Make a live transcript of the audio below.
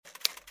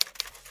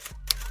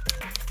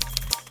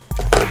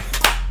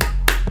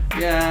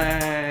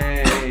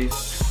Yay!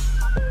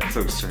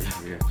 So we start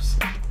every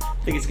episode. I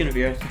think it's gonna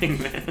be our thing,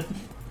 man.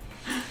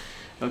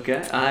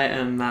 Okay, I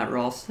am Matt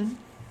Ralston.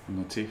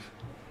 I'm Latif.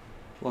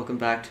 Welcome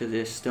back to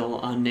this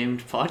still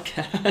unnamed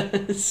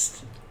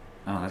podcast.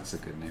 Oh, that's a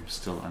good name.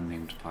 Still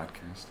unnamed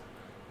podcast.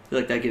 I feel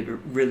like that get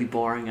really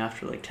boring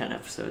after like 10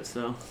 episodes,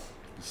 though.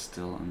 The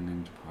still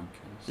unnamed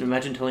podcast.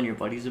 Imagine telling your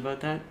buddies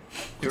about that.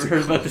 You ever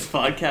heard about this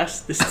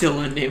podcast? The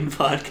still unnamed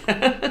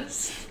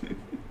podcast?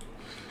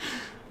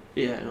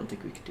 Yeah, I don't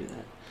think we could do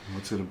that.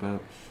 What's it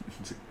about?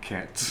 It's a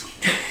cat.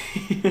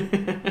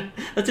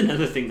 That's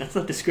another thing. That's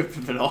not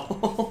descriptive at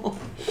all.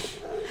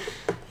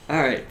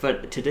 Alright,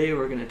 but today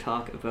we're going to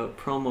talk about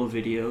promo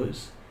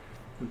videos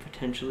and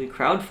potentially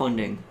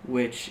crowdfunding,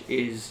 which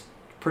is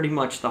pretty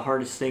much the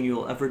hardest thing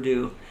you'll ever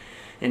do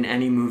in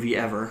any movie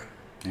ever.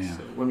 Yeah.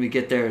 So when we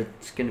get there,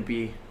 it's going to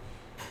be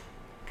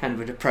kind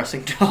of a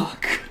depressing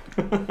talk.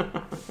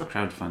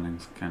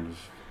 Crowdfunding's kind of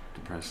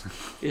depressing.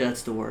 Yeah,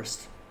 it's the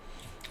worst.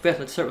 But yeah,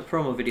 let's start with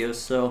promo videos.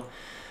 So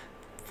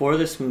for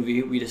this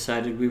movie, we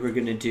decided we were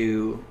going to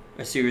do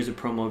a series of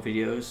promo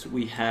videos.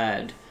 We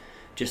had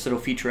just little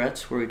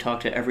featurettes where we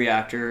talked to every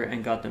actor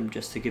and got them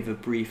just to give a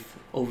brief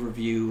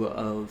overview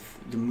of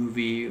the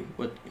movie,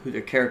 who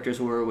their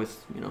characters were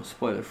with,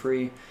 spoiler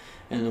free,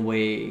 and the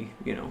way,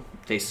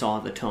 they saw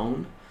the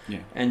tone.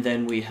 Yeah. And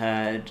then we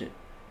had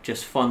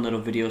just fun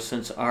little videos.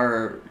 Since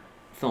our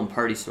film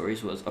Party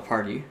Stories was a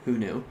party, who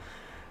knew?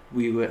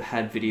 We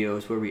had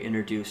videos where we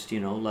introduced,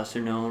 lesser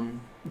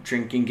known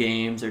drinking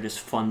games or just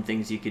fun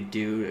things you could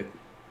do to,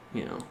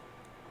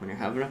 when you're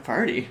having a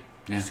party.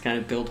 Yeah. Just kind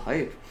of build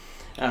hype.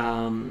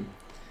 How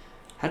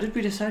did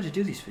we decide to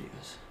do these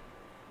videos?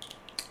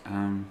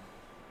 Oh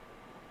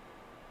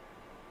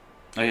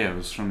yeah, it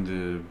was from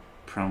the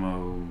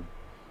promo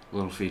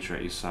little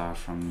featurette you saw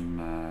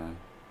from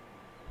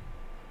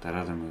that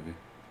other movie.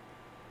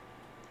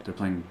 They're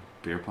playing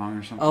beer pong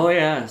or something? Oh,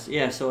 yeah.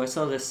 So I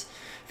saw this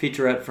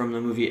featurette from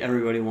the movie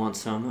Everybody Wants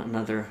Some,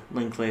 another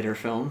Linklater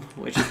film,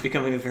 which is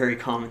becoming a very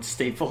common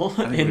staple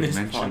in this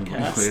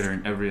podcast. Linklater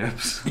in every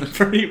episode.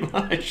 Pretty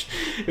much.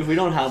 If we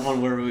don't have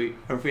one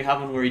if we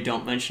have one where we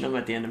don't mention him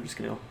at the end, I'm just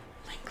going to go,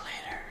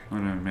 Linklater.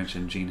 I'm going to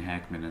mention Gene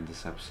Hackman in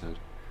this episode.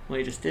 Well,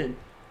 you just did.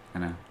 I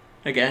know.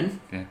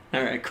 Again? Yeah.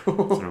 Alright,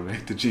 cool.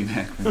 Throwback to Gene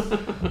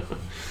Hackman.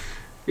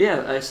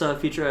 Yeah, I saw a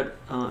featurette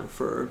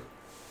for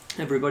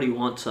Everybody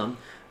Wants Some.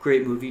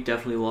 Great movie,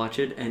 definitely watch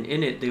it. And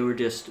in it, they were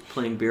just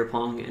playing beer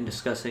pong and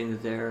discussing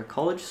their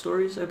college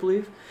stories, I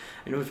believe.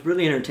 And it was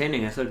really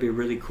entertaining. I thought it'd be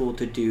really cool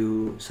to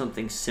do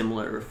something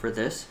similar for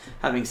this.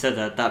 Having said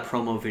that, that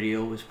promo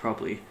video was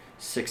probably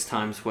 6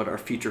 times what our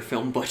feature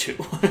film budget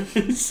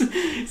was.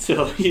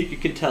 So you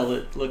could tell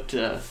it looked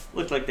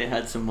like they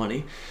had some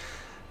money.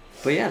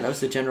 But yeah, that was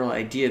the general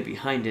idea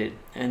behind it.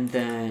 And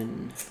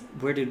then,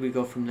 where did we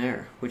go from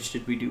there? Which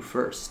did we do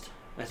first?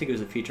 I think it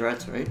was the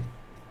featurettes, right?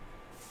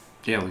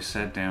 Yeah, we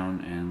sat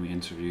down and we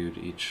interviewed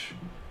each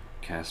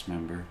cast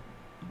member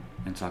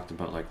and talked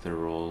about like their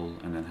role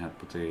and then had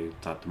what they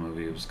thought the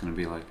movie was going to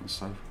be like and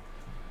stuff.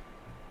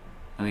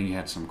 I think you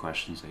had some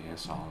questions that you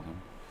asked all of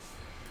them.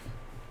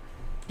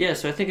 Yeah,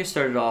 so I think I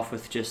started off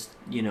with just,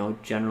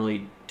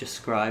 generally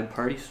describe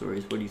Party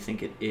Stories. What do you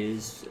think it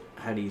is?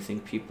 How do you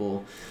think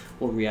people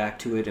will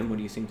react to it? And what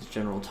do you think the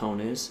general tone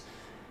is?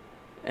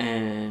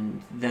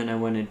 And then I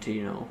went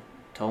into,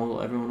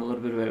 tell everyone a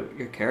little bit about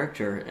your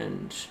character,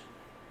 and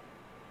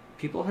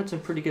people had some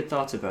pretty good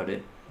thoughts about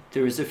it.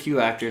 There was a few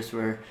actors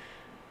where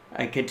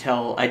I could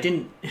tell I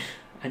didn't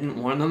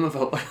warn them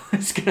about what I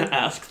was going to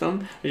ask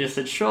them. I just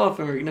said, show up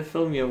and we're going to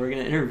film you and we're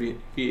going to interview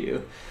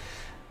you.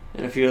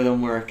 And a few of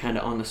them were kind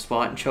of on the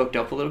spot and choked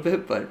up a little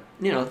bit, but,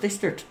 they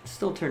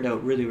still turned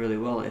out really, really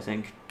well, I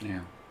think.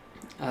 Yeah.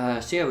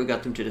 So yeah, we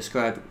got them to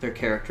describe their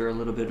character, a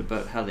little bit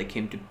about how they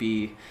came to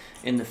be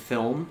in the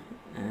film,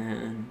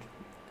 and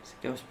I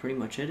think that was pretty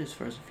much it as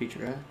far as the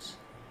featurettes.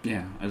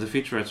 Yeah, the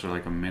featurettes are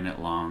like a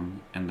minute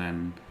long, and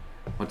then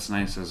what's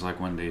nice is like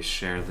when they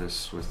share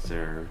this with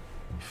their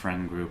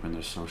friend group and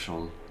their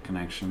social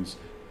connections,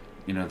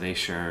 they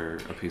share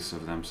a piece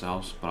of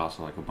themselves, but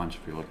also like a bunch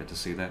of people get to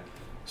see that.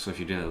 So if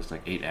you do that with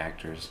like 8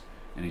 actors,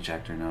 and each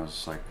actor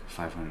knows like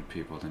 500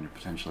 people, then you're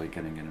potentially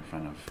getting it in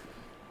front of,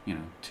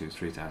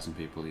 2,000-3,000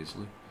 people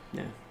easily.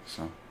 Yeah.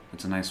 So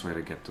it's a nice way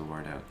to get the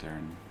word out there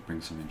and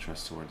bring some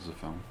interest towards the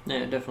film.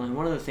 Yeah, definitely.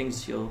 One of the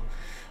things you'll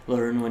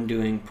learn when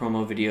doing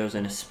promo videos,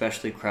 and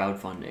especially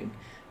crowdfunding,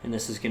 and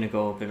this is going to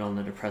go a bit on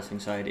the depressing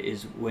side,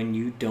 is when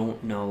you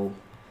don't know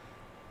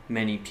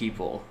many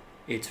people,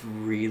 it's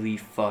really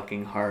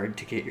fucking hard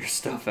to get your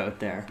stuff out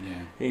there.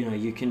 Yeah.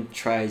 You can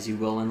try as you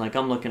will, and like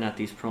I'm looking at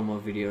these promo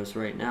videos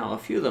right now. A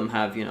few of them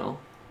have,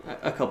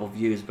 a couple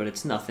views, but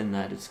it's nothing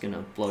that it's going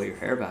to blow your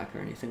hair back or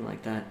anything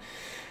like that.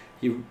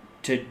 You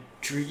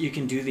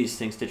can do these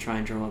things to try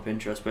and drum up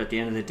interest, but at the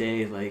end of the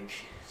day, like,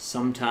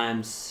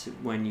 sometimes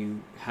when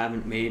you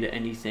haven't made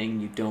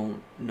anything, you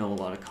don't know a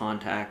lot of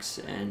contacts,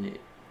 and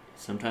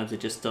sometimes it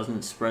just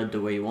doesn't spread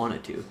the way you want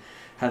it to.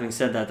 Having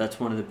said that, that's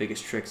one of the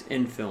biggest tricks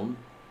in film,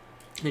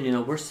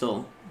 and we're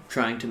still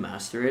trying to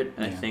master it.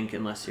 I think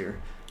unless you're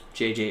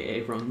J.J.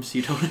 Abrams,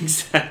 you don't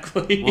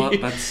exactly. Well,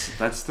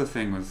 that's the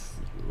thing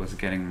with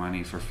getting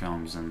money for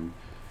films, and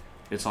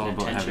it's all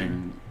about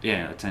having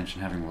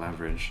attention, having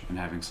leverage, and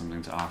having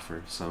something to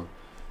offer. So,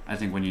 I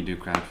think when you do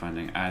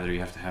crowdfunding, either you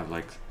have to have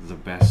like the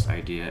best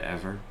idea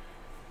ever,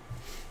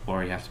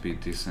 or you have to be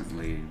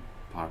decently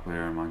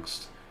popular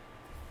amongst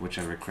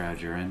whichever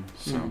crowd you're in.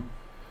 So,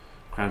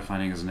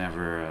 crowdfunding is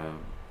never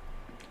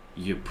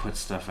you put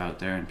stuff out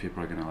there and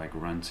people are gonna like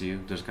run to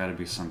you. There's got to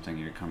be something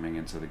you're coming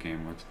into the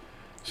game with.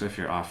 So if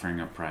you're offering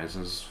up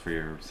prizes for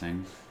your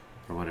thing,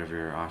 or whatever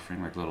you're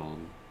offering, like little,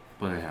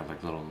 what do they have,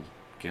 like little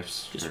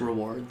gifts? Just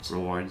rewards.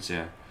 Rewards,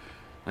 yeah.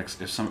 Like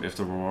if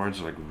the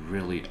rewards are like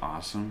really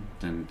awesome,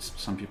 then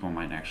some people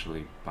might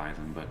actually buy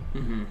them. But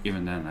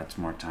even then, that's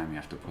more time you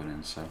have to put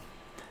in. So.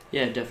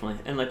 Yeah, definitely.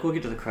 And like we'll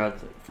get to the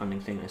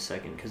crowdfunding thing in a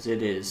second, because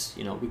it is,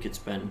 we could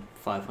spend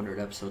 500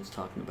 episodes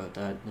talking about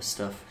that and the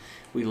stuff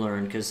we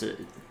learned, because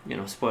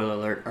spoiler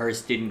alert,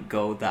 ours didn't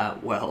go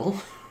that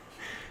well.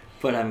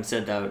 But having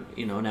said that,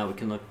 now we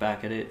can look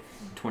back at it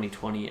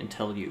 2020 and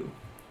tell you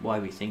why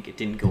we think it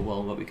didn't go well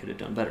and what we could have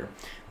done better.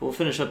 We'll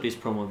finish up these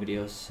promo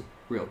videos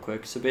real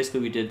quick. So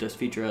basically we did those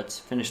featurettes,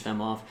 finished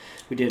them off.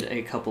 We did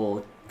a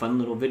couple fun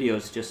little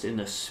videos just in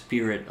the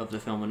spirit of the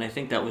film, and I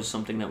think that was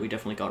something that we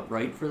definitely got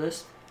right for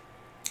this,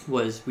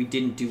 was we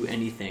didn't do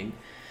anything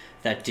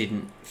that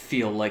didn't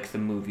feel like the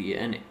movie,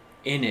 and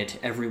in it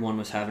everyone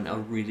was having a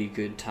really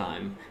good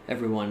time.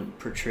 Everyone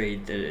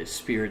portrayed the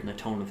spirit and the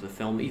tone of the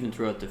film, even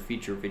throughout the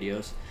feature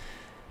videos,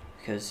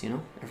 because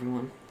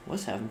everyone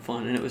was having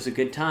fun and it was a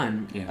good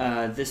time.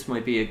 This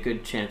might be a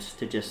good chance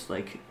to just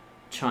like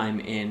chime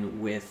in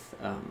with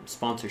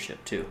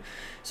sponsorship too.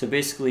 So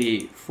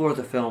basically for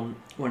the film,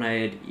 when I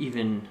had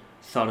even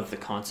thought of the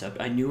concept,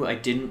 I knew I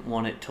didn't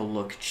want it to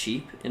look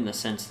cheap, in the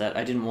sense that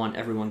I didn't want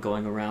everyone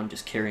going around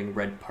just carrying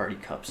red party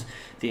cups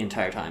the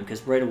entire time,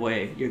 because right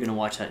away you're gonna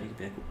watch that and you can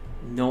be like,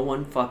 no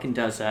one fucking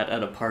does that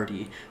at a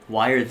party.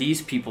 Why are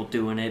these people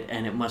doing it?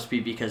 And it must be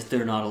because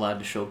they're not allowed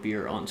to show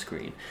beer on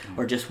screen,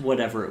 or just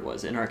whatever it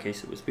was. In our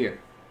case it was beer.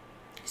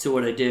 So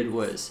what I did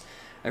was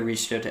I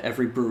reached out to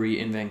every brewery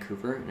in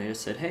Vancouver and I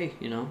just said, hey,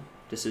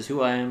 this is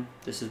who I am,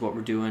 this is what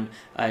we're doing.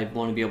 I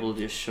want to be able to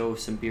just show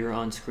some beer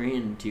on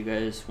screen. Do you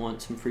guys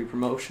want some free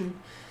promotion?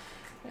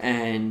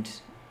 And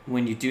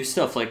when you do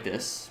stuff like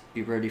this,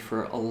 be ready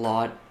for a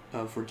lot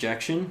of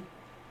rejection,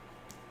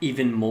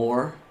 even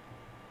more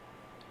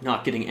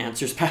not getting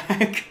answers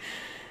back.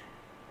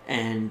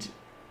 And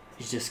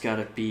you just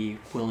gotta be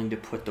willing to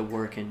put the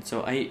work in.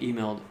 So I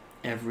emailed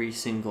every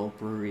single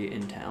brewery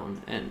in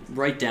town, and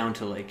right down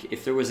to like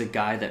if there was a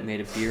guy that made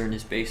a beer in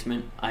his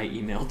basement, I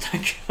emailed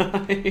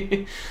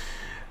that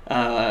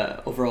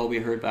guy. Overall we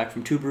heard back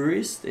from 2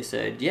 breweries. They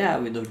said, yeah,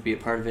 we'd love to be a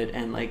part of it.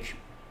 And like,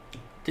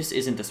 this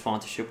isn't a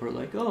sponsorship. We're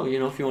like, oh,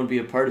 if you want to be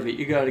a part of it,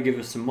 you got to give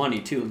us some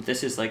money too.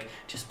 This is like,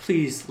 just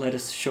please let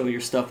us show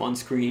your stuff on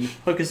screen,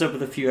 hook us up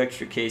with a few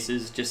extra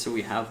cases just so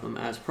we have them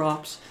as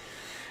props.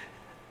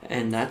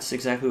 And that's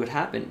exactly what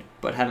happened.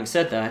 But having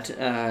said that,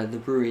 the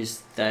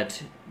breweries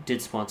that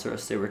did sponsor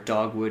us, they were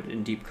Dogwood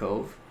and Deep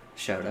Cove.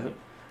 Shout out.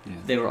 Yeah.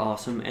 They were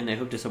awesome, and they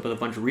hooked us up with a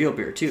bunch of real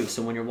beer too.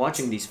 So when you're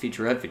watching these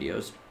featurette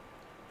videos,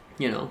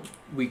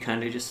 we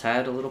kind of just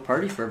had a little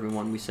party for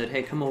everyone. We said,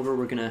 hey, come over,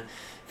 we're going to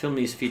film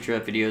these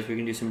featurette videos, we're going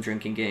to do some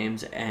drinking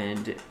games.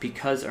 And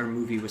because our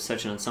movie was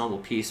such an ensemble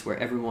piece where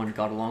everyone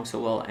got along so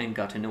well and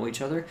got to know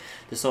each other,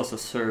 this also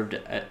served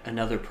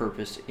another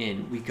purpose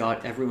in we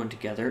got everyone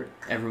together,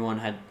 everyone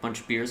had a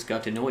bunch of beers,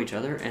 got to know each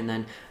other, and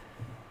then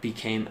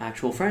became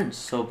actual friends.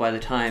 So by the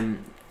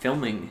time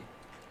filming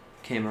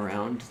came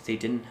around, they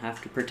didn't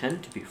have to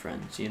pretend to be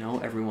friends.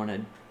 Everyone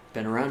had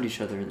been around each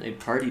other and they'd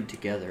partied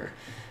together,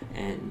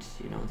 and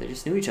they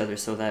just knew each other,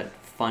 so that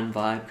fun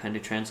vibe kind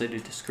of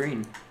translated to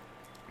screen.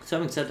 So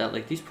having said that,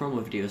 like, these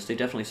promo videos, they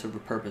definitely serve a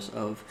purpose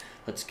of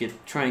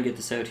try and get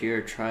this out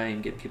here, try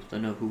and get people to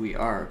know who we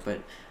are.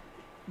 But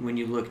when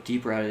you look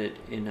deeper at it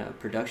in a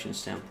production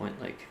standpoint,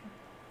 like,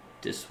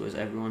 this was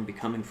everyone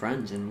becoming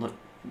friends and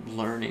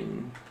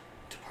learning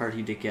to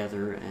party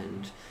together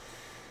and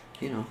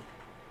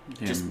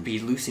just be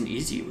loose and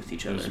easy with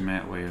each other.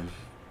 It was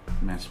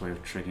Matt's way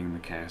of tricking the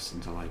cast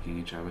into liking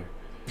each other.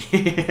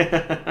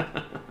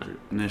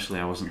 Initially,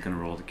 I wasn't going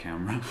to roll the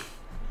camera.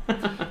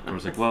 I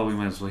was like, well, we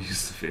might as well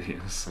use the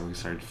videos, so we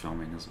started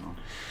filming as well.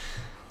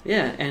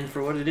 Yeah, and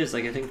for what it is,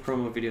 like, I think the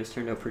promo videos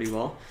turned out pretty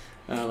well.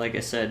 Like I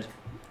said,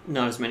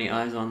 not as many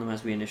eyes on them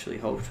as we initially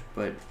hoped,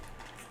 but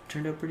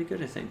turned out pretty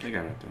good, I think. They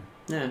got out there.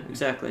 Yeah,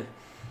 exactly.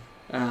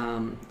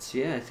 So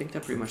yeah, I think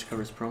that pretty much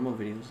covers promo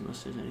videos,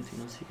 unless there's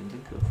anything else you can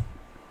think of.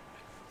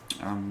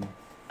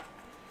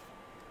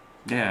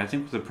 Yeah, I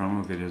think with the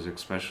promo videos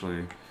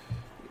especially,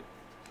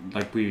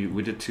 like we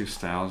did 2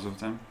 styles of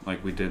them.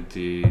 Like we did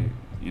the,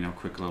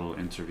 quick little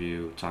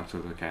interview, talk to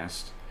the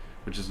cast,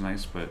 which is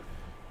nice, but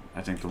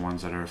I think the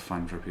ones that are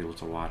fun for people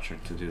to watch are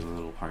to do the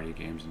little party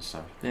games and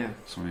stuff. Yeah.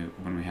 So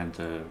when we had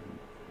the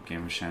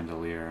game of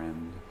Chandelier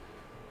and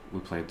we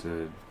played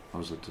the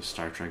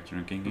Star Trek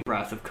drinking game?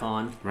 Wrath of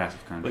Khan. Wrath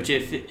of Khan. Which,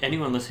 if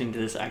anyone listening to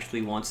this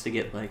actually wants to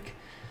get, like,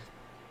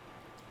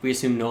 we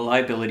assume no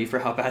liability for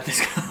how bad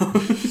this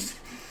goes.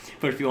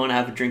 But if you want to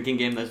have a drinking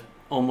game that's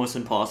almost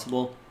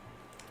impossible,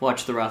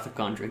 watch the Wrath of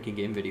Khan drinking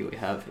game video we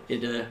have.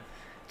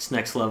 It's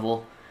next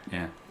level.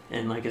 Yeah.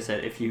 And like I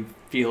said, if you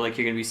feel like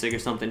you're going to be sick or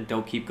something,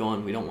 don't keep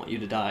going. We don't want you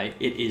to die.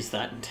 It is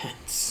that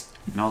intense.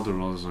 And all the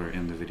rules are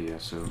in the video,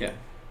 so yeah.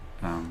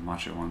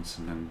 Watch it once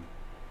and then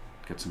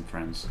get some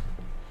friends.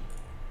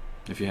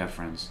 If you have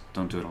friends,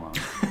 don't do it alone.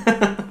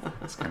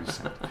 That's kind of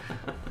sad.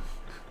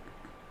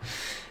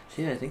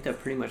 So yeah, I think that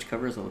pretty much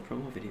covers all the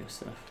promo video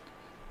stuff.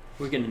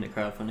 We're getting into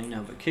crowdfunding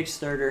now, but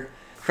Kickstarter,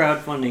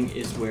 crowdfunding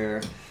is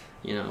where,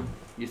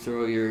 you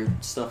throw your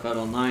stuff out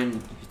online,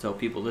 you tell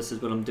people this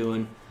is what I'm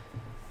doing,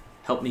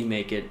 help me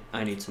make it,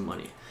 I need some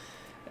money.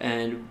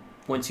 And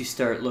once you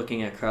start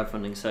looking at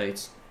crowdfunding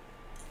sites,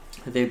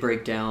 they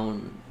break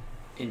down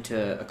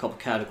into a couple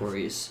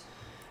categories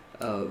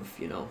of,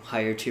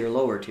 higher tier,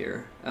 lower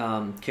tier.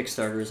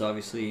 Kickstarter is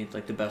obviously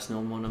like the best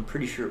known one. I'm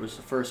pretty sure it was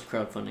the first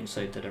crowdfunding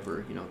site that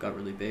ever, got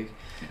really big.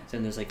 Yeah.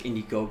 Then there's like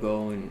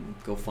Indiegogo and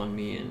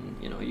GoFundMe,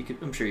 and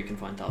I'm sure you can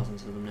find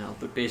thousands of them now.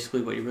 But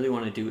basically what you really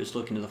want to do is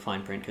look into the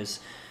fine print,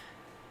 because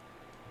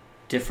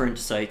different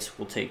sites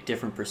will take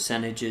different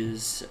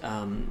percentages.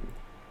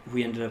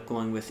 We ended up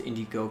going with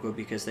Indiegogo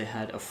because they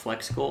had a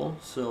flex goal.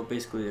 So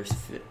basically there's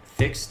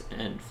fixed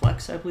and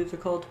flex, I believe they're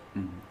called.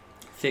 Mm-hmm.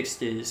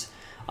 Fixed is,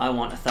 I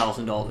want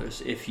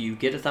 $1,000. If you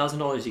get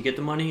 $1,000, you get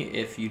the money.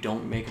 If you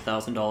don't make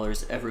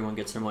 $1,000, everyone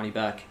gets their money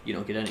back. You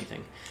don't get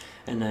anything.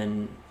 And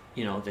then,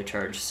 they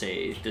charge,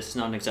 say, this is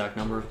not an exact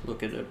number,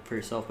 look at it for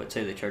yourself, but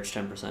say they charge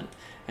 10%.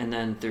 And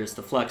then there's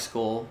the flex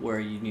goal where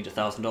you need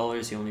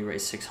 $1,000, you only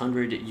raise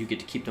 $600, you get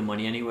to keep the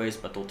money anyways,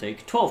 but they'll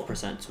take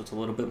 12%, so it's a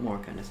little bit more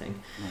kind of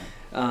thing.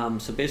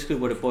 Right. So basically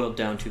what it boiled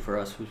down to for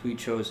us was we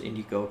chose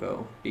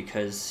Indiegogo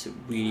because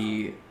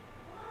we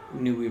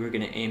knew we were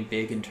going to aim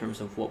big in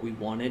terms of what we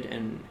wanted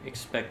and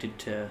expected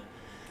to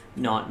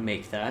not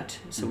make that.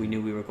 So we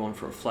knew we were going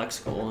for a flex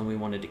goal and we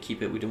wanted to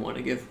keep it. We didn't want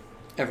to give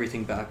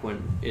everything back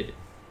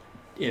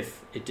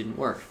if it didn't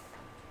work.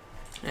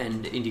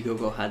 And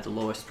Indiegogo had the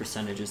lowest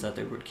percentages that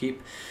they would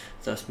keep,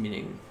 thus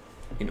meaning,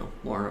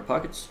 more in our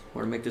pockets,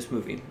 more to make this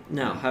movie.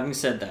 Now, having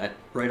said that,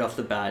 right off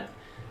the bat,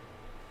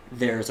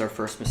 there's our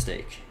first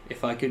mistake.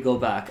 If I could go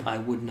back, I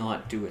would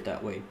not do it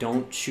that way.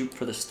 Don't shoot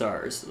for the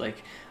stars.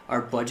 Like,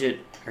 our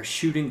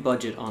shooting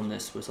budget on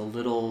this was a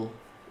little,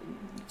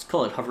 let's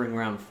call it hovering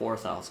around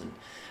 4,000.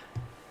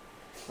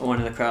 I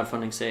wanted the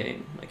crowdfunding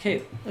saying, like,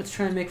 hey, let's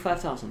try and make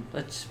 5,000.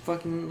 Let's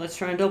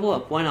try and double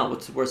up. Why not?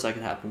 What's the worst that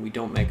could happen? We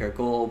don't make our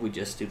goal. We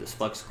just do this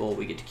flex goal.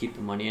 We get to keep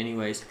the money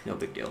anyways. No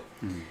big deal.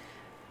 Mm-hmm.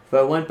 If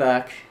I went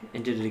back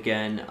and did it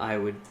again, I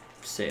would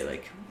say,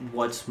 like,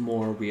 what's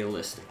more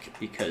realistic?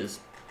 Because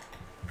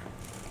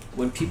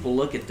when people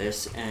look at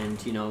this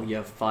and, you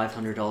have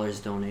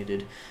 $500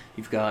 donated,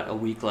 you've got a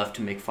week left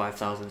to make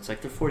 5,000. It's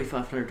like, they're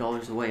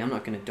 $4,500 away. I'm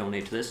not going to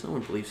donate to this. No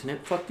one believes in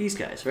it. Fuck these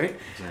guys, right?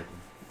 Exactly.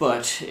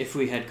 But if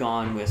we had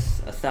gone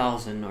with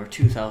 $1,000 or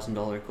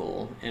 $2,000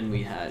 goal and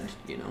we had,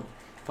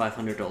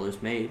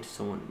 $500 made,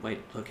 someone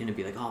might look in and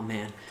be like, oh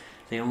man,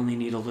 they only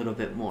need a little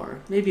bit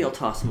more. Maybe I'll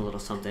toss them a little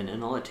something,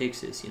 and all it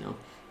takes is,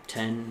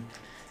 10,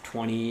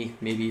 20,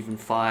 maybe even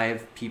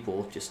 5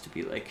 people just to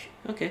be like,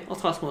 okay, I'll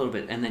toss them a little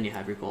bit, and then you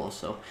have your goal.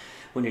 So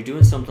when you're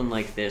doing something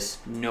like this,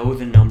 know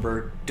the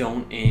number,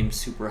 don't aim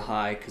super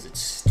high because it's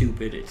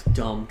stupid, it's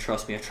dumb.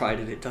 Trust me, I tried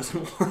it, it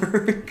doesn't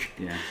work.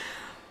 Yeah.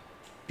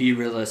 Be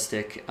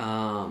realistic.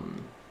 Don't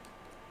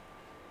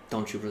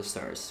shoot for the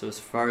stars. So as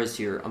far as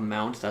your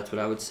amount, that's what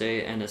I would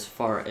say. And as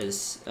far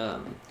as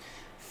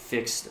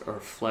fixed or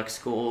flex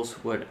goals,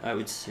 what I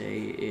would say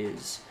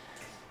is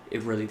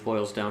it really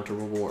boils down to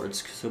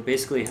rewards. So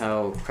basically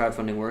how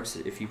crowdfunding works,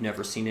 if you've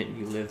never seen it and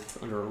you live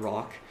under a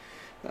rock,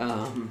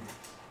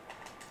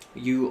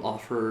 you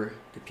offer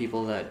the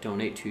people that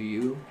donate to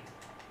you,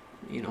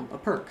 a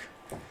perk.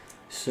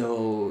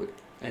 So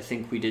I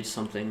think we did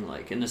something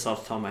like, and this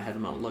off the top of my head,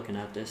 I'm not looking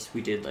at this, we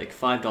did like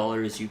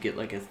 $5, you get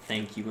like a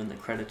thank you in the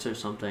credits or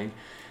something.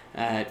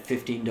 At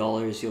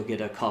 $15, you'll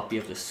get a copy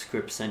of the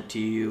script sent to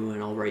you,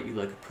 and I'll write you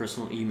like a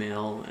personal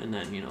email, and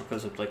then, it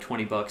goes up to like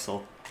 $20,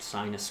 I'll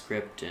sign a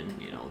script, and,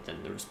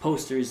 then there was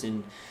posters,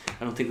 and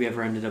I don't think we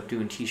ever ended up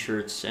doing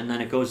t-shirts, and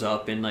then it goes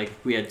up, and like,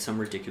 we had some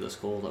ridiculous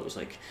goal that was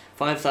like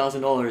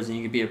 $5,000, and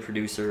you could be a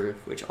producer,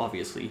 which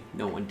obviously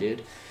no one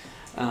did.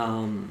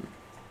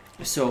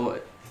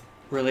 So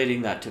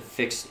relating that to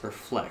fixed or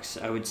flex,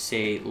 I would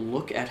say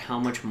look at how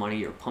much money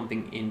you're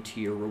pumping into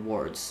your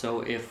rewards.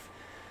 So if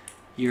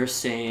you're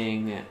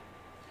saying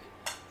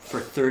for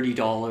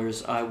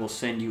 $30, I will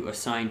send you a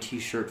signed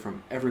t-shirt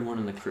from everyone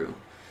in the crew,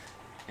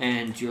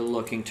 and you're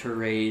looking to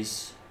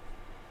raise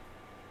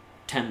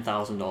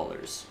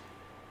 $10,000.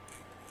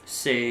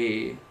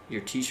 Say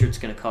your t-shirt's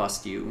going to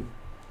cost you,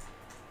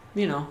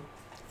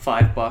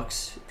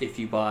 $5 if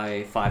you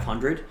buy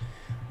 500,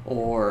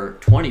 or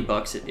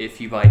 $20 if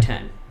you buy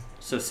 10.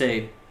 So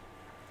say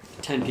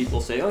 10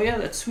 people say, oh yeah,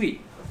 that's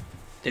sweet.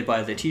 They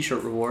buy the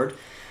t-shirt reward.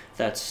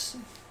 That's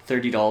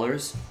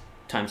 $30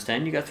 times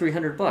 10. You got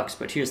 $300.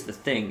 But here's the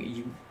thing.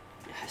 You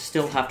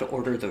still have to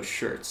order those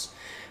shirts.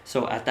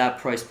 So at that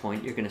price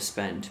point, you're going to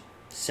spend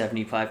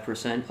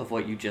 75% of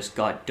what you just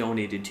got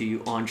donated to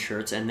you on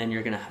shirts, and then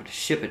you're going to have to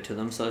ship it to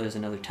them, so there's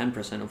another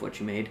 10% of what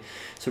you made.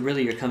 So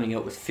really you're coming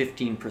out with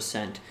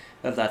 15%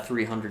 of that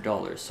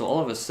 $300. So all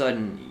of a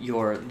sudden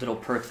your little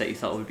perk that you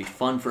thought would be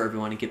fun for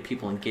everyone and get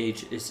people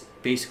engaged is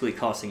basically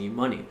costing you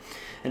money.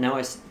 And now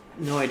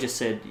I just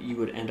said you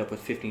would end up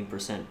with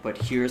 15%,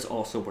 but here's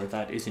also where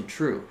that isn't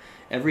true.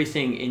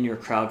 Everything in your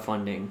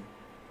crowdfunding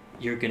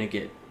you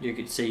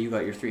could say you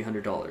got your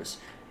 $300.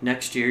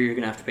 Next year, you're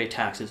going to have to pay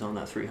taxes on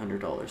that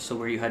 $300. So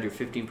where you had your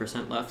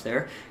 15% left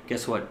there,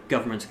 guess what?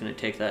 Government's going to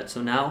take that.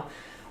 So now,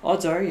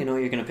 odds are, you're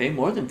going to pay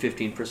more than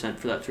 15%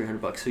 for that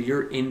 $300. So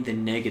you're in the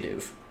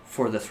negative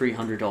for the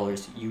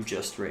 $300 you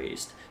just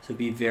raised. So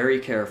be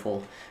very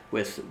careful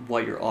with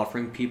what you're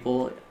offering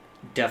people.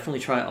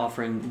 Definitely try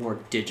offering more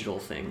digital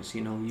things.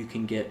 You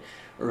can get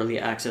early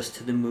access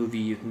to the movie.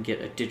 You can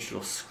get a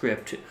digital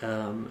script,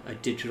 a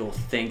digital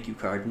thank you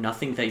card.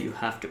 Nothing that you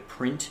have to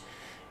print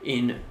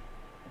in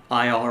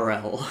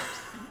IRL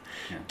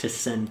to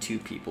send to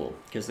people,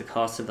 because the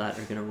costs of that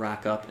are going to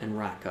rack up and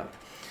rack up.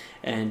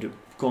 And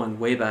going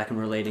way back and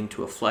relating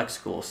to a flex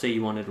goal, say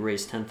you wanted to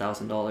raise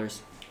 $10,000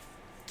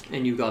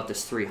 and you got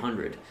this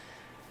 $300,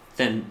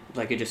 then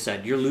like I just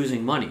said, you're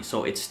losing money.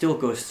 So it still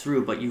goes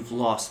through, but you've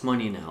lost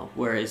money now.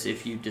 Whereas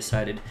if you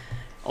decided,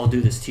 I'll do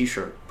this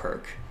t-shirt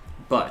perk,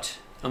 but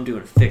I'm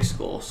doing a fixed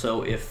goal.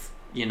 So if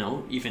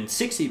even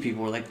 60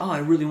 people were like, oh, I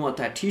really want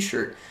that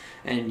t-shirt,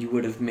 and you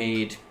would have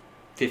made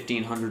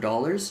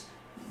 $1,500,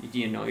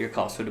 your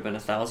cost would have been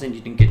 $1,000. You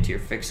didn't get to your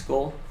fixed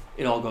goal.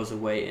 It all goes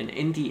away. And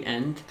in the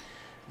end,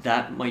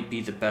 that might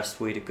be the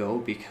best way to go,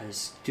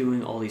 because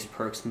doing all these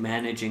perks,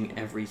 managing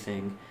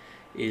everything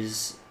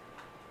it's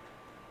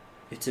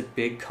a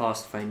big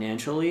cost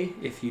financially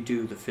if you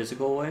do the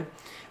physical way,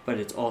 but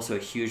it's also a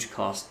huge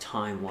cost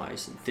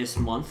time-wise. This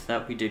month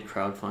that we did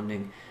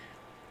crowdfunding,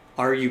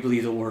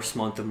 arguably the worst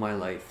month of my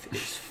life.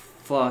 It's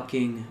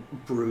fucking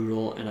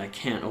brutal, and I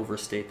can't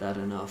overstate that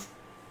enough.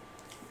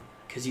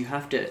 Because you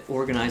have to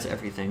organize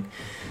everything.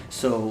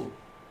 So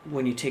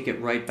when you take it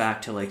right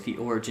back to like the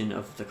origin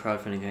of the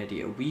crowdfunding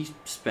idea, we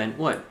spent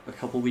a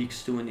couple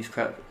weeks doing these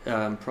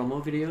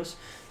promo videos.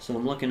 So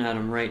I'm looking at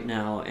them right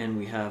now, and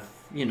we have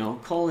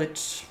call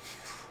it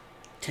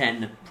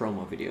 10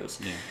 promo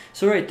videos. Yeah.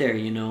 So right there,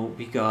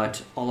 we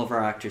got all of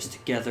our actors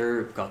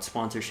together, got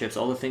sponsorships,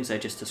 all the things I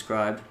just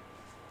described.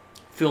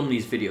 Film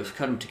these videos,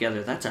 cut them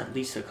together. That's at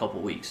least a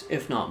couple weeks,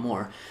 if not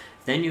more.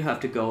 Then you have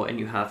to go and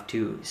you have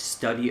to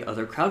study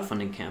other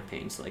crowdfunding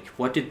campaigns. Like,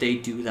 what did they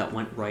do that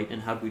went right,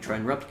 and how do we try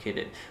and replicate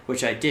it?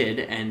 Which I did,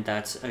 and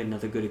that's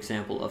another good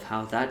example of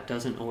how that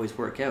doesn't always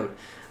work out.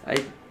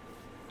 I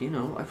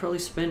probably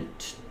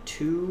spent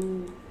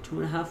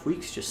 2.5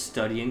 weeks just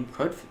studying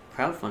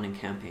crowdfunding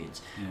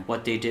campaigns,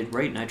 what they did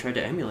right, and I tried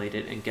to emulate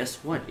it, and guess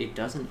what? It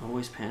doesn't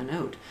always pan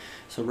out.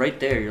 So right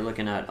there, you're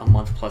looking at a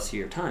month plus of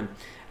your time.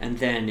 And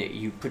then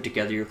you put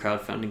together your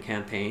crowdfunding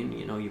campaign,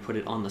 you put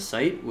it on the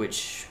site,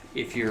 which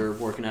if you're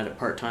working at it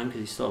part-time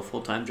because you still have a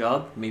full-time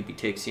job, maybe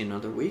takes you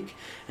another week.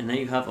 And then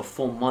you have a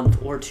full month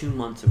or 2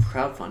 months of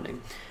crowdfunding.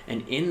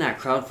 And in that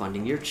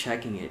crowdfunding, you're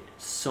checking it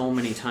so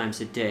many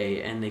times a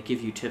day, and they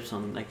give you tips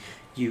on, like,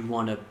 you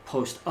want to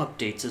post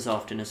updates as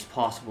often as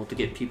possible to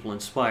get people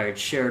inspired,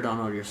 share it on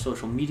all your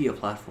social media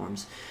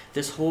platforms.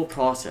 This whole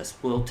process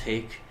will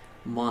take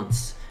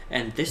months.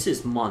 And this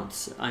is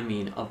months,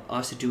 of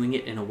us doing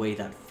it in a way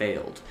that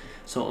failed.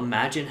 So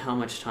imagine how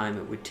much time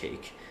it would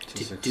take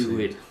to do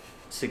it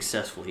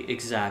successfully.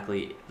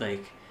 Exactly.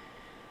 Like,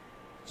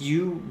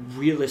 you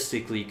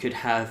realistically could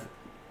have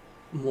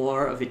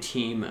more of a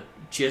team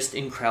just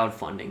in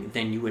crowdfunding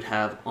than you would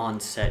have on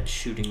set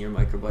shooting your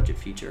micro-budget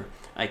feature.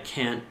 I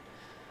can't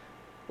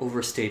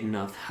overstate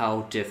enough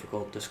how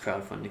difficult this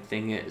crowdfunding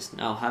thing is.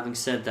 Now, having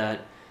said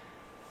that,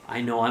 I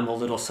know I'm a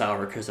little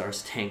sour because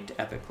ours tanked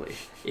epically.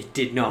 It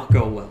did not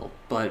go well,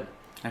 but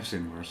I've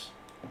seen worse.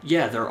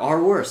 Yeah, there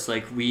are worse.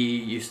 Like, we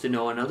used to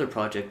know another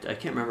project. I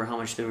can't remember how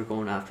much they were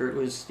going after. It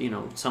was,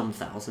 some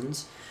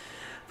thousands.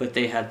 But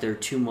they had their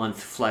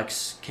 2-month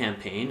flex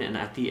campaign, and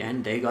at the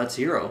end, they got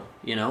zero,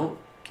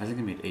 I think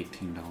they made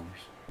 $18.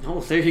 Oh,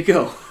 there you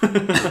go.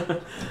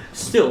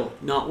 Still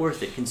not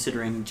worth it,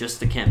 considering just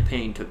the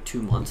campaign took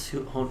 2 months.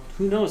 Who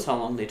knows how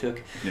long they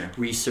took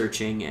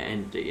researching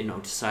and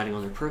deciding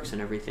on their perks and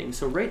everything.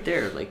 So right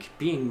there, like,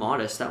 being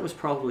modest, that was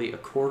probably a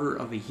quarter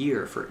of a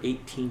year for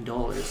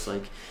 $18.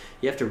 Like,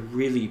 you have to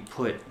really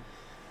put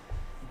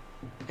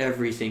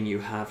everything you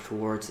have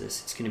towards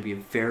this. It's going to be a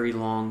very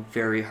long,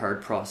 very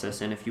hard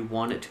process, and if you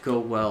want it to go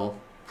well,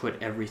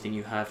 put everything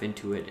you have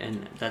into it.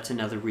 And that's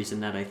another reason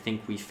that I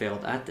think we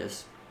failed at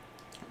this.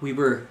 We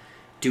were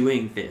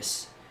doing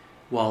this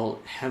while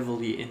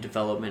heavily in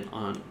development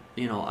on,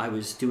 I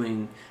was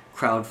doing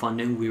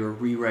crowdfunding, we were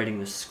rewriting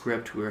the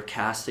script, we were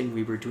casting,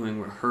 we were doing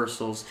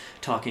rehearsals,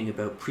 talking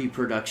about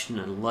pre-production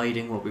and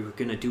lighting, what we were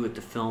going to do with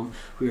the film.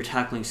 We were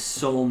tackling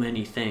so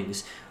many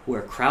things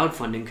where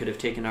crowdfunding could have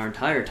taken our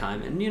entire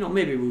time, and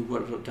maybe we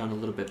would have done a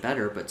little bit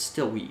better, but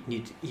still we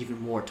need even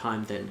more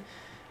time than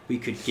we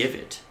could give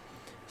it.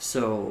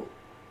 So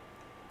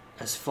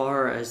as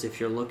far as if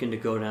you're looking to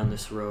go down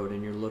this road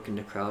and you're looking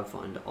to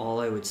crowdfund, all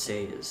I would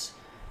say is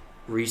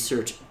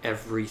research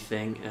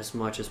everything as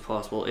much as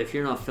possible. If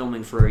you're not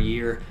filming for a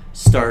year,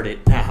 start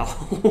it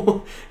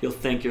now. You'll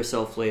thank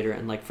yourself later.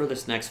 And like for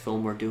this next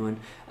film we're doing,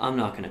 I'm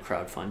not going to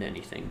crowdfund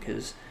anything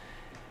because,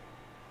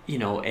 you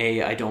know,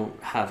 I don't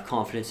have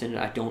confidence in it.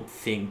 I don't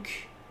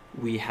think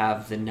we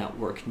have the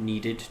network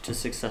needed to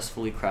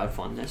successfully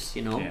crowdfund this,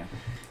 you know? Yeah.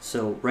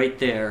 So right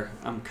there,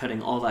 I'm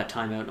cutting all that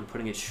time out and I'm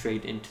putting it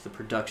straight into the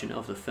production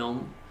of the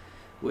film,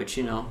 which,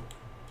 you know,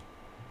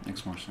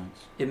 Makes more sense.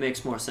 it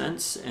makes more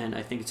sense, and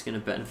I think it's going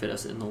to benefit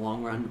us in the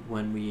long run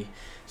when we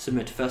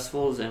submit to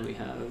festivals and we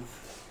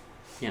have,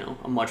 you know,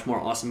 a much more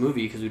awesome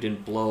movie because we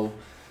didn't blow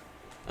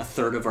a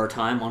third of our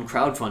time on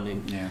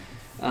crowdfunding. Yeah.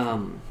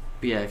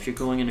 But yeah, if you're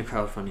going into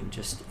crowdfunding,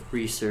 just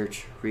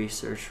research.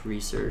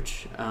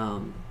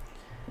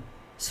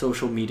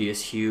 Social media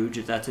is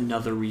huge. That's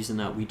another reason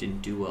that we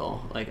didn't do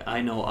well. Like,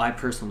 I know I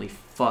personally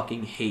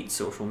fucking hate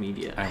social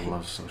media. I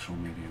love social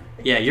media.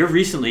 Yeah, you're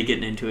recently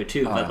getting into it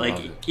too, Oh, but I like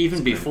love it. even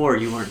It's before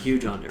you weren't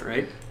huge on it,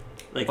 right?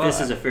 Like Well,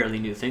 this is a fairly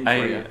new thing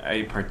for you.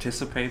 I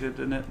participated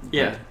in it.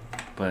 Yeah.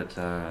 But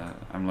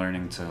I'm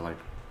learning to like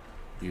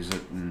use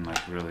it and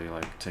like really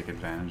like take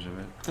advantage of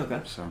it.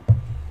 Okay. So.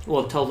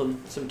 Well, tell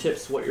them some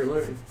tips what you're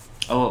learning.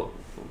 Oh,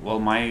 well,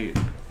 my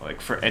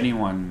like for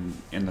anyone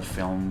in the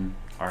film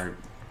art,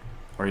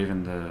 or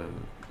even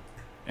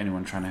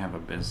anyone trying to have a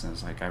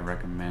business, like I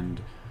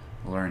recommend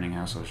learning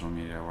how social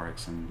media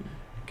works and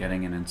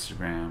getting an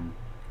Instagram,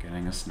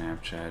 getting a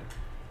Snapchat.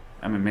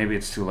 I mean, maybe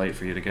it's too late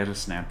for you to get a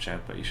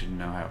Snapchat, but you should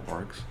know how it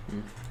works.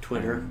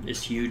 Twitter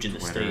is huge in the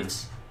Twitter.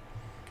 States.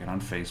 Get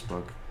on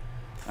Facebook.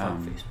 Fuck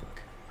Facebook.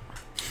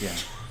 Yeah,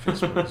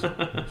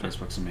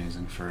 Facebook's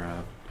amazing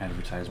for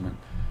advertisement.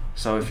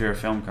 So if you're a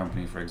film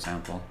company, for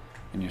example,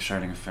 and you're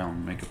starting a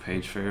film, make a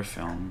page for your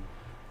film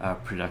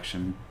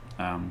production,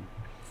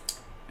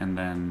 and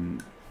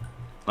then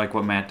like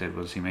what Matt did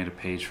was he made a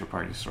page for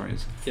Party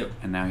Stories. Yep.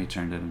 And now he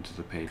turned it into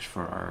the page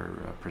for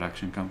our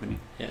production company.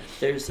 Yeah.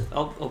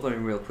 I'll put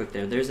in real quick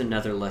there. There's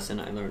another lesson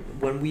I learned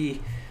when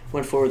we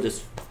went forward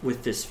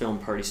with this film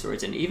Party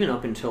Stories, and even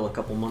up until a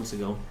couple months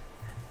ago,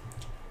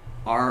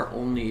 our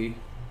only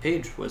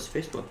page was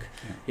Facebook.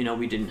 Yeah. You know,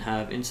 we didn't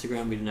have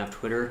Instagram, we didn't have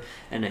Twitter,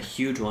 and a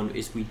huge one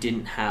is we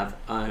didn't have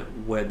a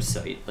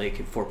website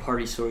like for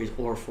Party Stories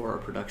or for our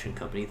production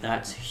company.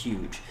 That's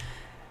huge.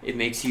 It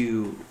makes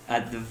you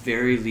at the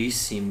very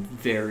least seem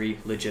very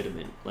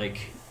legitimate.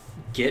 Like,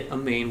 get a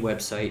main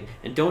website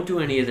and don't do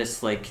any of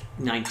this like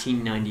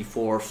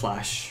 1994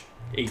 Flash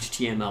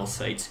HTML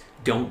sites.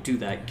 Don't do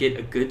that. Get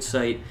a good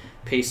site,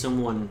 pay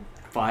someone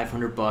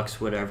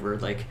 $500, whatever.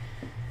 Like,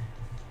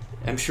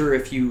 I'm sure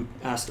if you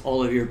asked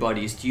all of your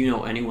buddies, do you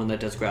know anyone that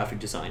does graphic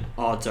design?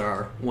 Odds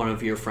are one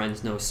of your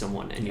friends knows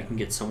someone, and you can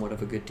get somewhat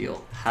of a good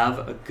deal. Have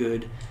a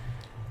good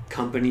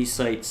company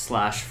site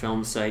 /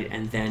 film site,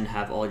 and then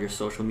have all your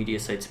social media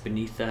sites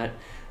beneath that.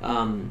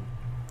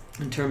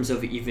 In terms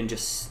of even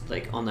just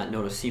like on that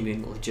note of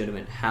seeming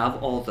legitimate,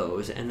 have all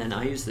those, and then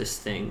I use this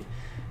thing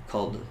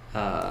called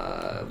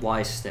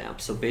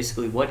Y-Stamp. So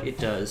basically what it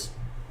does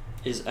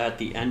is at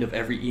the end of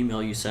every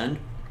email you send,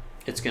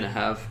 it's going to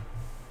have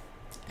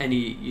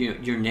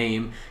your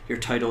name, your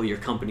title, your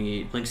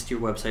company, links to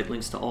your website,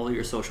 links to all of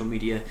your social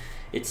media.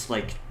 It's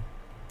like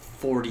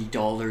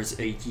 $40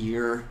 a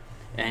year.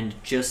 And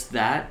just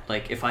that,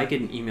 like if I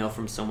get an email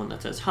from someone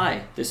that says,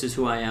 "Hi, this is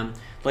who I am,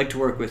 like to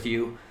work with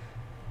you,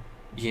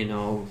 you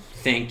know,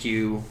 thank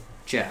you,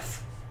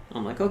 Jeff."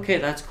 I'm like, okay,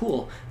 that's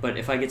cool. But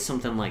if I get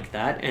something like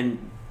that,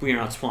 and we are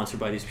not sponsored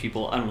by these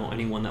people, I don't know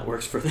anyone that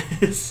works for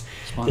this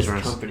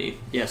company.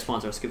 Yeah,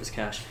 sponsor us, give us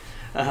cash.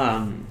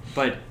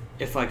 But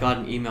if I got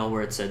an email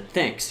where it said,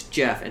 "Thanks,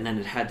 Jeff," and then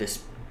it had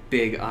this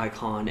big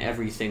icon,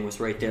 everything was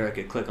right there, I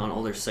could click on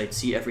all their sites,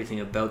 see everything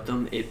about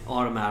them, it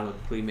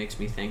automatically makes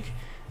me think,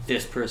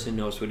 this person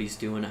knows what he's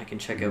doing. I can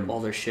check out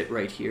all their shit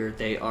right here.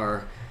 They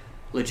are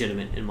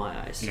legitimate in my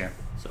eyes. Yeah.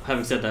 So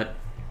having said that,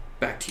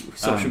 back to you.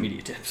 Social media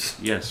tips.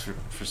 Yes,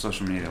 for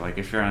social media. Like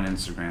if you're on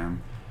Instagram,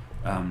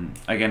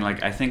 again,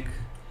 like I think,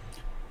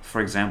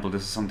 for example,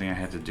 this is something I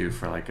had to do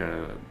for like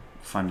a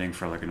funding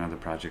for like another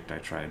project I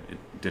tried. It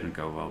didn't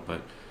go well, but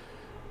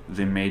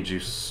they made you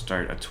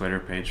start a Twitter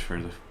page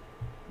for the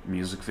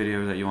music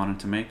video that you wanted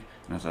to make,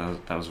 and I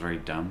thought that was very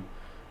dumb.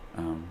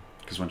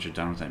 Because once you're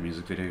done with that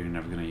music video, you're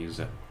never going to use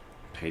that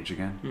page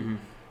again. Mm-hmm.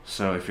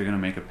 So if you're going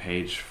to make a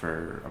page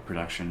for a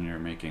production you're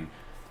making,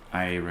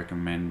 I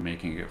recommend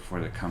making it for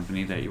the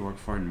company that you work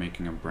for and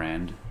making a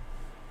brand,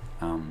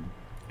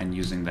 and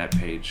using that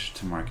page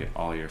to market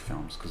all your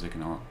films, because they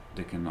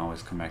can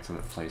always come back to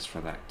that place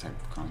for that type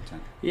of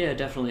content. Yeah,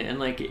 definitely. And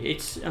like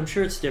I'm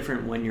sure it's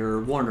different when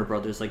you're Warner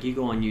Brothers. Like you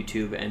go on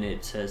YouTube and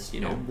it says,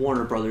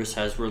 Warner Brothers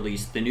has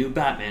released the new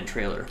Batman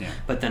trailer. Yeah.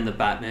 But then the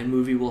Batman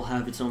movie will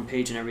have its own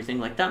page and everything.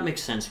 Like that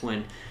makes sense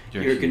when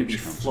you're going to be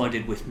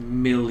flooded with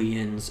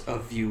millions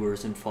of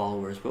viewers and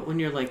followers. But when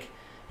you're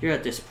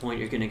at this point,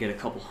 you're going to get a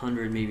couple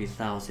hundred, maybe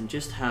 1,000.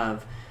 Just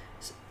have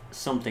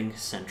something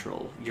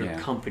central, your Yeah.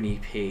 company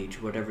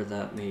page, whatever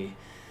that may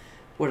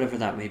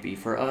be.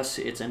 For us,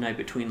 it's A Night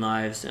Between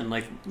Lives, and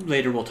like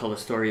later we'll tell the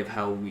story of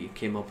how we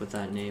came up with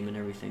that name and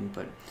everything,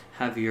 but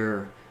have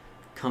your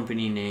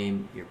company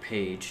name, your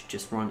page,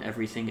 just run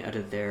everything out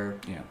of there,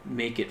 Yeah.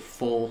 make it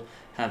full,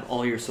 have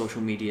all your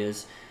social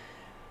medias.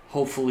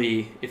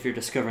 Hopefully, if you're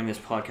discovering this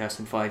podcast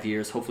in 5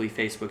 years, hopefully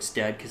Facebook's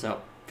dead, because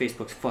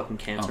Facebook's fucking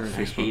cancer and I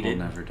Facebook hate will it.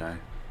 never die.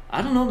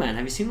 I don't know, man.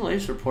 Have you seen the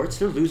latest reports?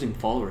 They're losing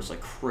followers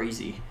like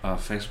crazy.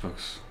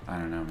 Facebook's, I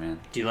don't know, man.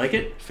 Do you like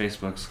it?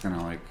 Facebook's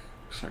gonna like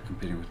start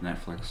competing with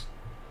Netflix.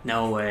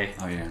 No way.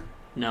 Oh yeah.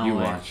 No You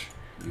way.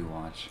 You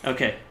watch.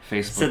 Okay,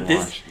 Facebook So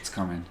this- watch. It's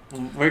coming.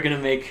 we're going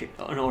to make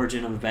an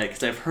origin of a bet,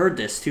 because I've heard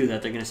this too,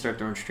 that they're going to start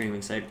their own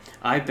streaming site.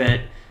 I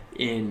bet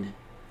in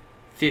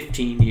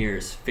 15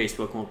 years,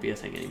 Facebook won't be a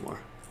thing anymore.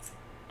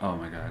 Oh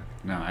my god.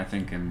 No, I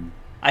think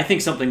I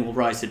think something will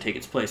rise to take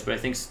its place, but I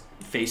think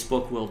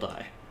Facebook will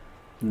die.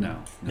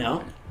 no. No?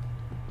 Way.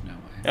 No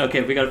way.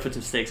 Okay, we got to put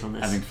some stakes on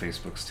this. I think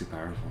Facebook's too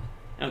powerful.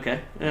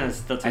 Okay, yeah,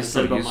 that's what I I said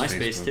still about use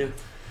MySpace Facebook. too.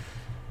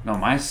 No,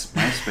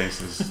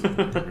 MySpace is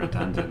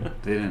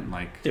redundant. They didn't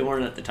like. They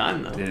weren't at the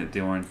time though.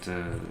 They weren't.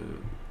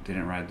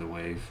 Didn't ride the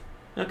wave.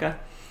 Okay.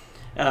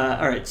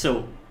 All right,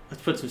 so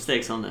let's put some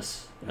stakes on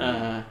this.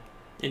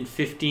 In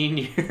 15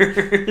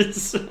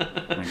 years. Oh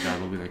my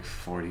god, we'll be like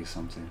 40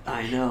 something.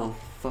 I know.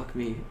 Fuck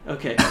me.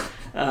 Okay.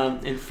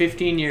 In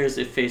 15 years,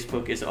 if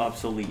Facebook is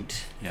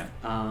obsolete. Yeah.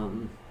 I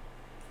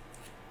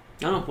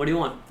don't know. What do you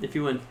want if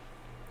you win?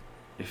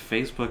 If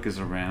Facebook is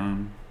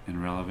around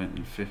and relevant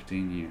in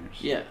 15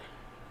 years. Yeah.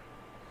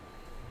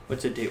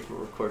 What's the date we're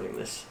recording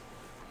this?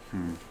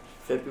 Hmm.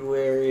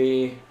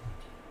 February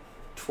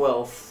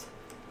 12th.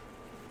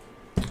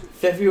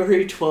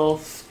 February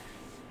 12th,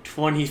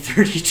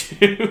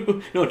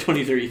 2032. No,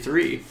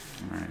 2033.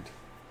 All right.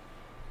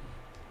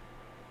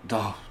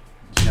 Oh,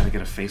 you gotta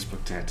get a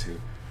Facebook tattoo.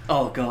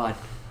 Oh, God.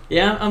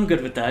 Yeah, I'm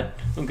good with that.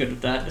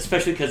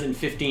 Especially because in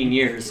 15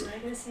 years... Am I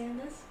going to say on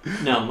this?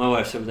 No, my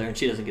wife's over there and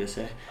she doesn't get a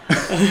say.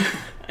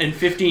 In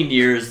 15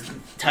 years,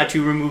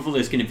 tattoo removal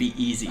is going to be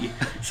easy.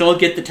 So I'll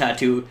get the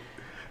tattoo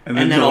and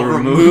then I'll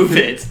remove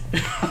it.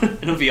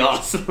 It'll be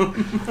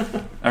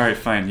awesome. All right,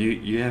 fine.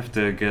 You have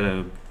to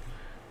get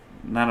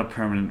not a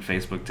permanent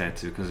Facebook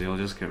tattoo because you'll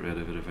just get rid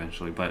of it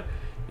eventually. But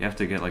you have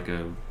to get like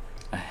a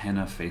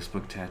henna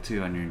Facebook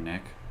tattoo on your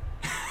neck,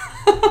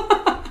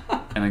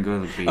 and then go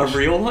to the beach. A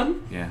real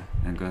one? Yeah,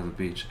 and go to the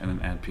beach and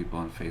then add people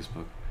on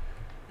Facebook.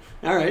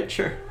 All right,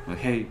 sure. Like,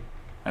 hey,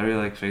 I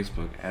really like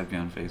Facebook. Add me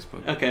on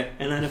Facebook. Okay,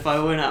 and then if I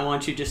win, I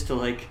want you just to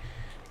like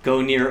go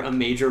near a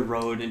major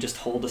road and just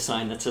hold a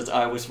sign that says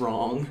I was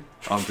wrong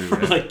I'll do for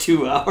that. like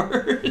 2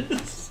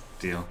 hours.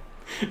 Deal.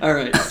 All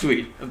right,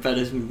 sweet. A bet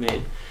has been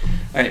made.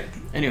 All right.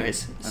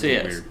 Anyways, That's so a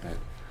yes, weird bet.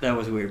 that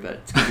was a weird bet.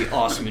 It's gonna be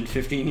awesome in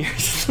 15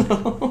 years.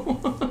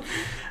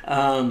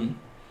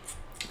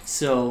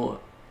 So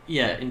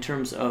yeah, in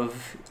terms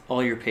of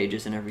all your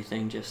pages and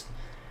everything, just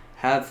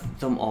have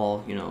them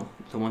all. You know,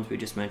 the ones we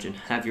just mentioned.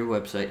 Have your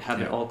website.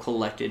 Have it Yeah. all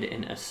collected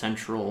in a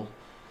central,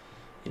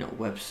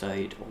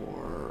 website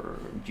or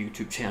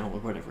YouTube channel or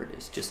whatever it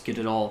is. Just get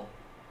it all.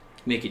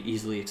 Make it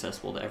easily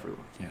accessible to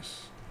everyone.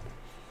 Yes.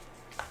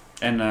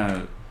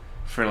 And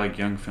for like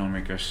young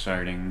filmmakers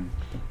starting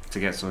to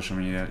get social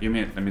media,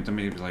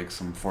 maybe like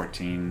some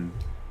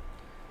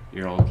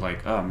 14-year-old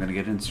like, oh, I'm gonna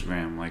get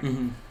Instagram. Like,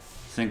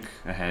 think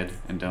ahead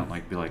and don't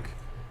like be like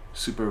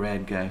super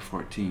rad guy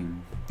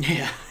 14.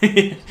 Yeah.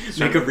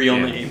 Make a real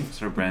name.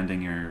 Start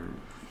branding your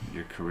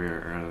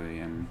career early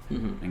and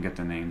Mm-hmm. get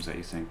the names that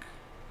you think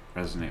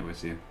resonate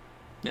with you.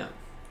 Yeah.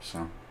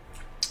 So,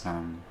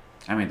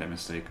 I made that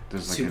mistake.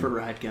 There's like Super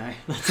rad guy.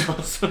 That's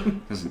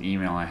awesome. there's an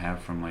email I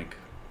have from like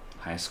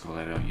high school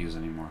that I don't use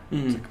anymore.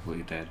 Mhm. It's like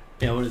completely dead.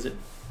 Yeah, what is it?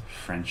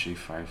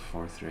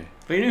 Frenchie543.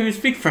 But you don't even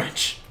speak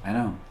French. I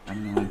know. I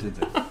don't know why I did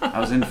that. I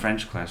was in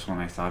French class when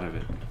I thought of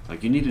it.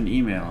 Like, you need an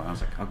email. And I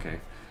was like, okay.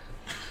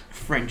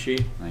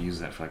 Frenchie. And I used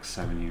that for like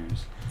 7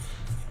 years.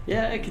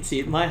 Yeah, I could see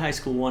it. My high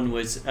school one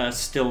was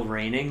still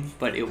raining,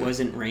 but it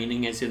wasn't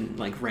raining as in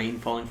like rain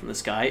falling from the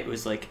sky. It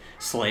was like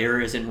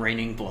Slayer as in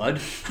raining blood.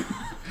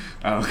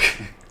 Oh,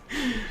 okay.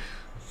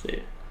 So, yeah.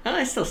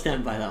 I still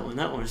stand by that one.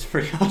 That one was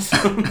pretty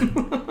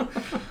awesome.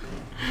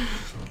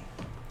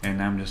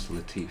 And I'm just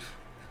Latif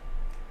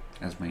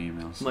as my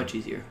email. So. Much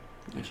easier.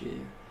 Much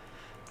easier.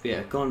 But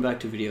yeah, going back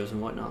to videos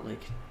and whatnot,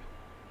 like,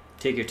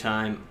 take your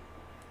time.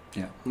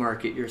 Yeah.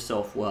 Market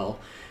yourself well.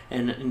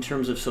 And in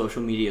terms of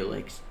social media,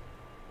 like,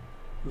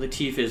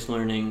 Latif is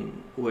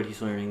learning what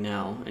he's learning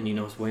now, and he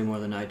knows way more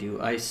than I do.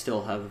 I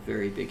still have a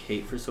very big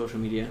hate for social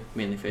media,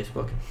 mainly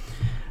Facebook.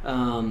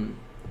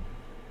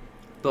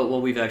 But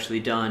what we've actually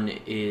done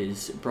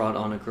is brought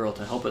on a girl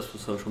to help us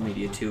with social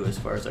media too, as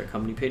far as our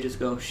company pages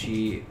go.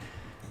 She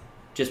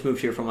just moved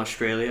here from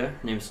Australia. Her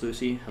name's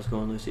Lucy. How's it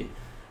going, Lucy?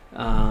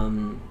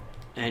 And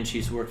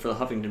she's worked for the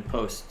Huffington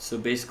Post. So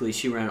basically,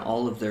 she ran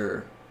all of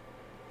their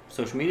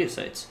social media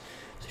sites.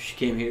 So she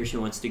came here. She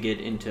wants to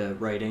get into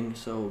writing.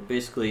 So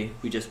basically,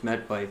 we just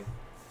met by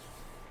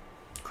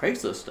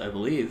Craigslist, I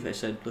believe. I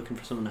said, looking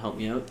for someone to help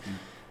me out.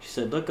 She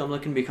said, look, I'm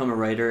looking to become a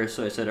writer.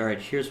 So I said, all right,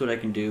 here's what I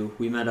can do.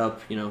 We met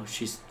up,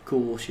 she's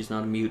cool. She's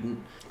not a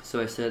mutant. So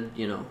I said,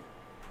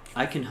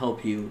 I can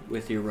help you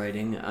with your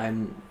writing.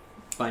 I'm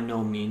by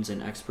no means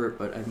an expert,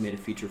 but I've made a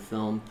feature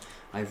film.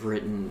 I've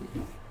written,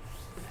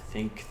 I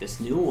think this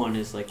new one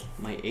is like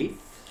my 8th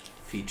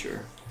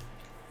feature.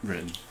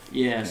 Written.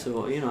 Yeah,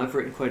 so, I've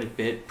written quite a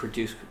bit,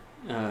 produced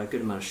a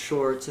good amount of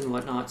shorts and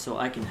whatnot, so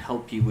I can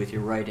help you with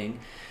your writing.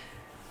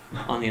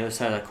 On the other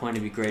side of that coin,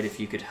 it'd be great if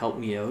you could help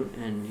me out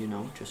and,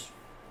 just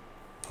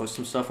post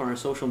some stuff on our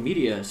social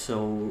media.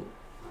 So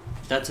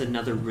that's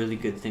another really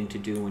good thing to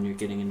do when you're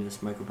getting into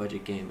this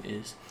micro-budget game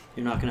is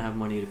you're not going to have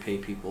money to pay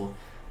people.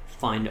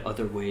 Find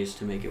other ways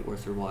to make it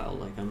worth your while.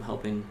 Like, I'm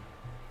helping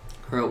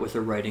her out with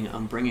her writing.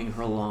 I'm bringing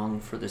her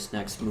along for this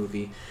next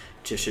movie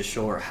just to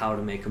show her how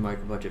to make a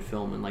micro-budget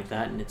film. And like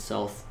that in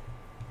itself,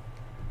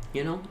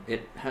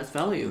 it has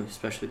value,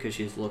 especially because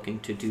she's looking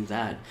to do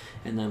that.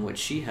 And then what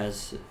she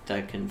has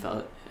that can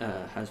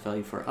has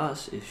value for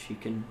us is she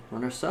can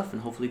run our stuff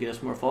and hopefully get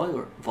us more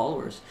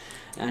followers.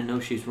 And I know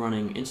she's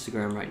running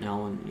Instagram right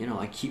now, and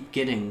I keep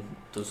getting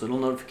those little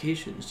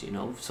notifications.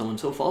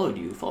 So-and-so followed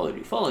you. So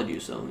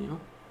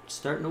it's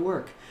starting to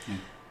work. Yeah.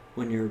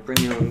 When you're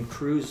bringing on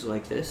crews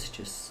like this,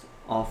 just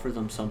offer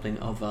them something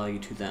of value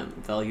to them.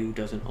 Value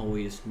doesn't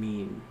always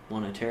mean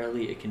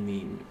monetarily. It can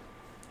mean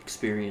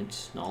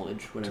experience,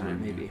 knowledge, whatever it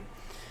may be.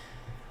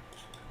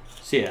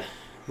 So yeah,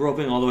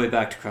 roping all the way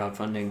back to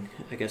crowdfunding,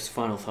 I guess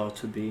final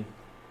thoughts would be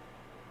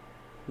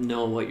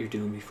know what you're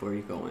doing before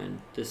you go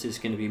in. This is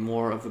going to be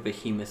more of a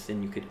behemoth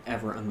than you could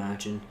ever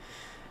imagine.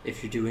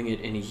 If you're doing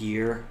it in a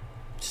year,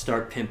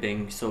 start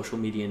pimping social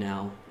media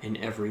now in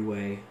every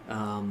way.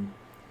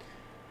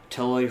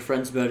 Tell all your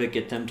friends about it,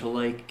 get them to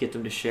like, get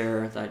them to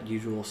share, that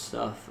usual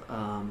stuff.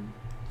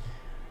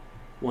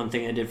 One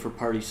thing I did for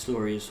Party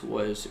Stories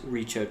was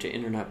reach out to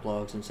internet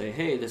blogs and say,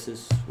 hey, this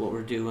is what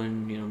we're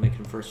doing,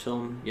 making first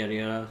film, yada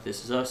yada,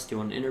 this is us, do you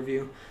want an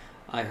interview?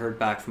 I heard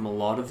back from a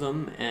lot of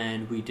them,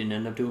 and we didn't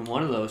end up doing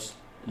one of those.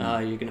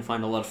 You're going to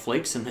find a lot of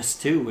flakes in this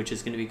too, which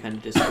is going to be kind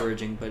of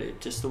discouraging, but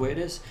it's just the way it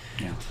is.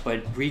 Yeah.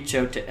 But reach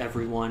out to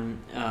everyone.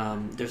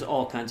 There's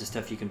all kinds of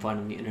stuff you can find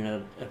on the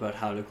internet about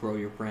how to grow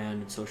your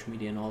brand and social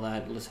media and all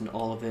that. Listen to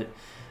all of it.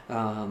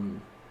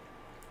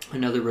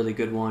 Another really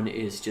good one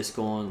is just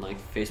go on like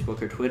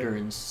Facebook or Twitter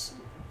and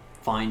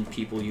find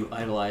people you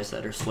idolize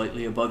that are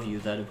slightly above you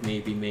that have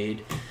maybe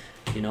made,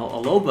 a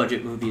low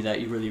budget movie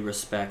that you really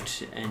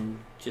respect, and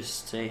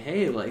just say,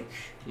 hey,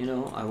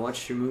 I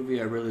watched your movie,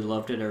 I really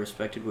loved it, I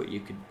respected what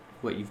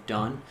you've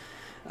done.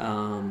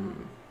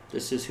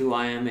 This is who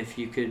I am. If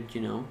you could,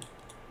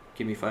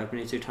 give me 5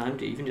 minutes of your time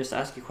to even just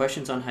ask you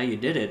questions on how you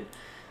did it.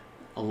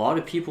 A lot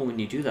of people, when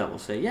you do that, will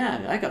say,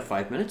 yeah, I got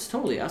 5 minutes,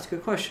 totally, ask a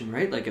question,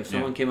 right? Like, if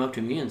someone came up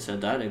to me and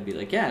said that, I'd be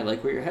like, yeah, I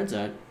like where your head's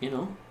at,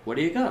 what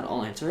do you got?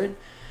 I'll answer it.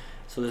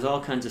 So there's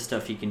all kinds of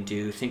stuff you can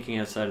do. Thinking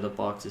outside of the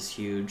box is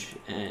huge,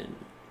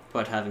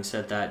 but having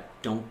said that,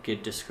 don't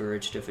get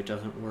discouraged if it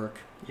doesn't work.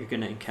 You're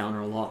going to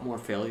encounter a lot more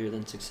failure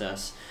than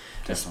success,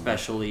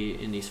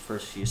 especially in these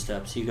first few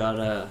steps. You got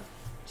to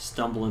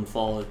stumble and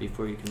fall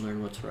before you can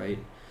learn what's right.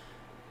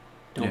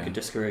 Don't get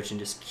discouraged and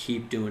just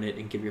keep doing it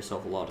and give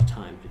yourself a lot of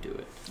time to do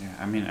it. Yeah,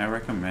 I mean, I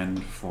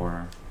recommend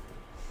for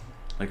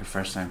like a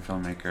first-time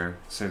filmmaker,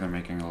 say they're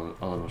making a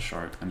little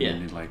short and they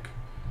need like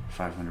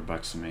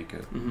 $500 to make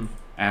it. Mm-hmm.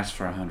 Ask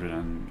for $100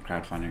 on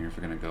crowdfunding if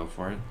you're going to go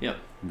for it. Yep.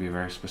 And be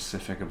very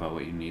specific about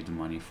what you need the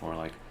money for.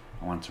 Like,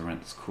 I want to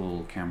rent this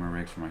cool camera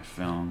rig for my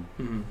film.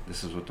 Mm-hmm.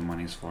 This is what the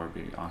money's for. It'd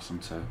be awesome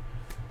to,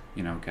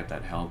 get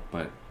that help.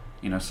 But,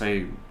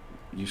 say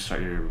you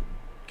start your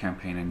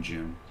campaign in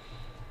June,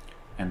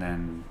 and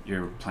then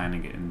you're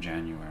planning it in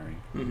January.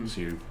 Mm-hmm.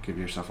 So you give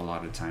yourself a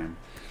lot of time.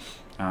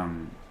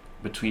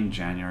 Between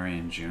January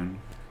and June,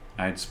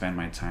 I'd spend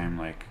my time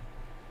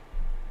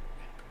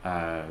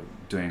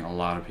doing a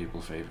lot of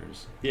people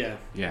favors. Yeah,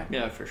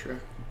 Yeah, for sure.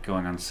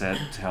 Going on set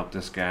to help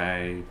this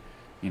guy,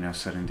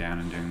 sitting down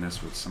and doing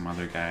this with some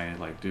other guy.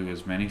 Like, do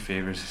as many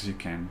favors as you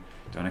can.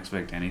 Don't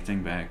expect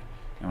anything back.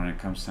 And when it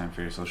comes time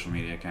for your social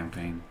media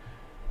campaign,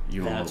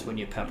 that's when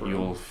you pepper them.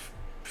 You'll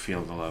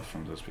feel the love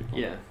from those people.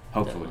 Yeah,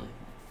 hopefully.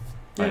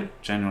 Definitely.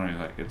 But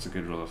generally, it's a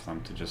good rule of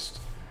thumb to just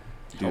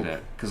do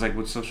that. Because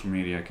with social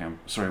media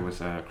with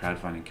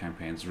crowdfunding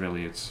campaigns,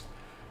 really it's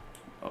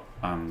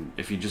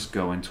if you just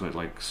go into it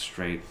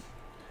straight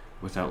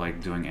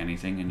without doing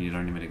anything and you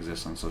don't even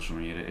exist on social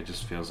media, it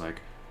just feels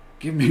like,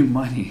 give me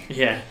money.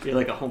 Yeah, you're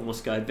like a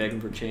homeless guy begging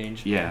for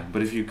change. Yeah,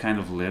 but if you kind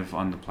of live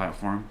on the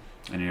platform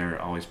and you're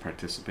always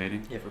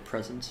participating, you have a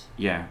presence.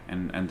 Yeah,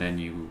 and then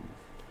you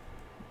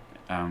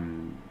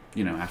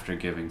after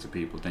giving to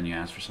people, then you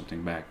ask for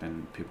something back,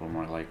 then people are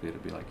more likely to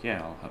be like,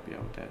 yeah, I'll help you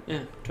out with that.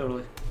 Yeah,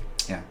 totally.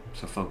 Yeah,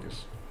 so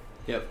focus.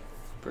 Yep,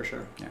 for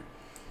sure. Yeah.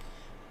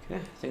 Okay,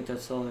 I think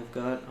that's all I've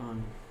got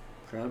on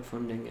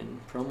crowdfunding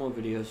and promo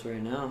videos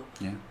right now.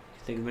 Yeah. You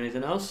think of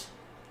anything else?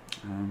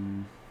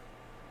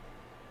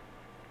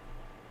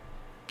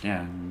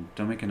 Yeah, and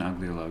don't make an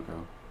ugly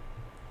logo.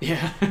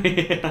 Yeah.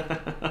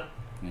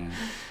 Yeah.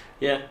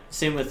 Yeah,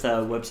 same with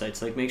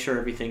websites. Like, make sure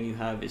everything you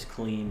have is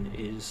clean,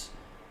 is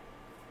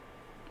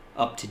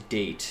up to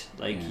date.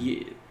 Like,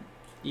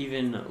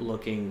 even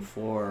looking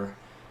for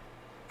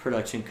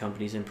production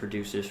companies and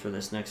producers for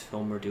this next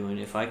film we're doing,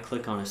 if I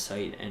click on a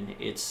site and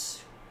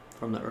it's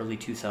from the early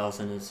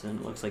 2000s and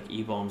it looks like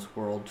E-Bombs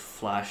World,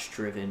 Flash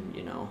driven,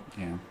 you know,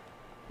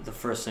 the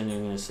first thing I'm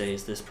going to say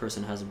is this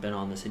person hasn't been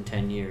on this in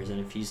 10 years, and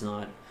if he's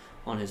not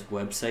on his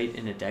website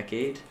in a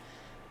decade,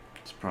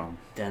 it's a problem.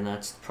 Then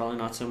that's probably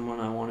not someone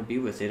I want to be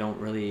with. They don't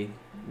really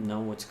know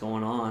what's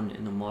going on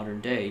in the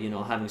modern day. You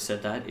know, having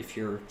said that, if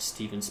you're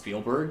Steven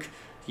Spielberg,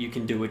 you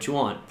can do what you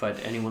want, but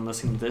anyone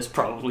listening to this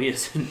probably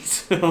isn't.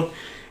 So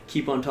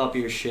keep on top of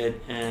your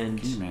shit and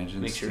can you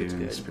imagine make sure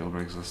Steven it's good.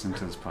 Spielberg's listening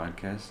to this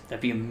podcast?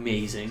 That'd be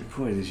amazing.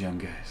 Who are these young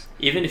guys?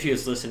 Even if he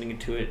was listening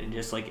to it and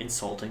just like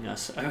insulting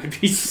us, I would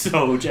be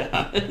so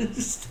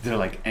jazzed. They're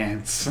like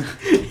ants.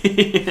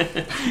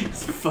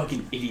 These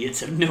fucking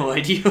idiots have no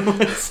idea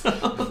what's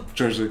up.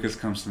 George Lucas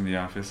comes from the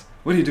office.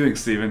 What are you doing,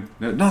 Steven?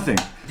 No, nothing.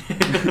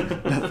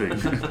 Nothing.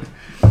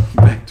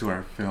 Back to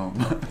our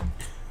film.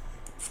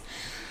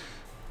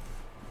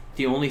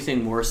 The only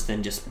thing worse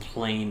than just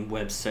plain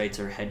websites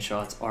or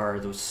headshots are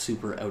those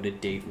super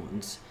out-of-date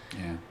ones.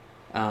 Yeah.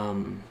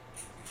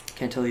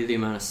 Can't tell you the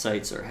amount of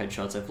sites or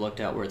headshots I've looked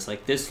at where it's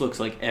like, this looks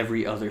like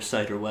every other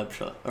site or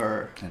webshot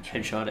or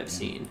headshot I've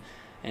seen,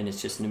 and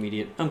it's just an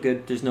immediate, I'm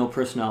good. There's no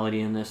personality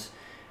in this.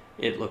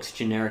 It looks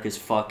generic as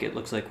fuck. It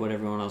looks like what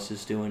everyone else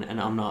is doing, and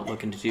I'm not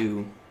looking to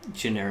do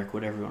generic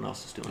what everyone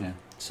else is doing. Yeah.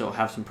 So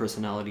have some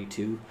personality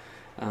too.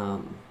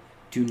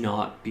 Do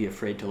not be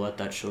afraid to let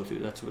that show through.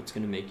 That's what's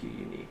going to make you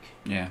unique.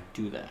 Yeah.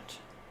 Do that.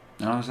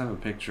 And always have a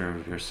picture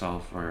of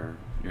yourself or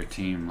your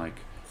team, like,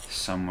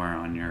 somewhere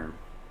on your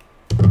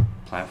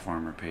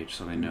platform or page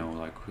so they know,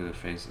 like, who the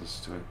face is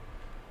to it.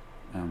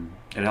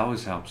 It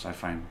always helps, I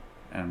find.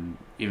 And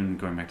even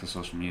going back to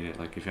social media,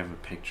 like, if you have a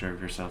picture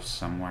of yourself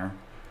somewhere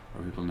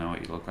where people know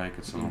what you look like,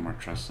 it's a little more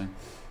trusting.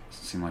 It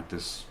doesn't seem like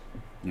this,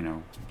 you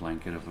know,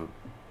 blanket of a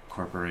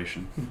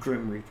corporation.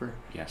 Grim Reaper.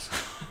 Yes.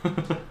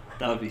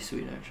 That would be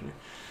sweet, actually.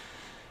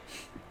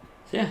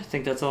 So yeah, I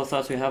think that's all the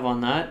thoughts we have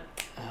on that.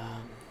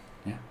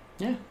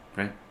 Yeah.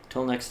 Great.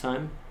 Till next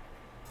time.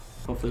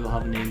 Hopefully we'll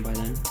have a name by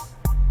then.